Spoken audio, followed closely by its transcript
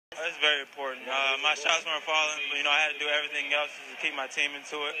It's very important. My shots weren't falling, but, I had to do everything else to keep my team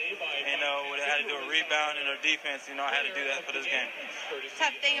into it. I had to do a rebound and a defense. I had to do that for this game.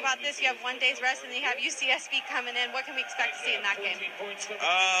 Tough thing about this, you have 1 day's rest, and then you have UCSB coming in. What can we expect to see in that game?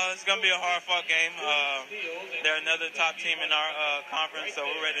 It's going to be a hard-fought game. They're another top team in our conference, so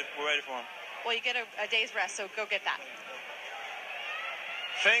we're ready for them. Well, you get a day's rest, so go get that.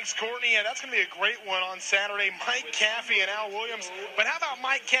 Thanks, Courtney. Yeah, that's going to be a great one on Saturday. Mike Caffey and Al Williams. But how about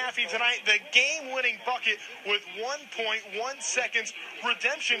Mike Caffey tonight? The game-winning bucket with 1.1 seconds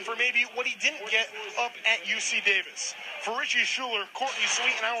redemption for maybe what he didn't get up at UC Davis. For Richie Schuler, Courtney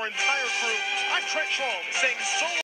Sweet, and our entire crew, I'm Trent Schwalm saying so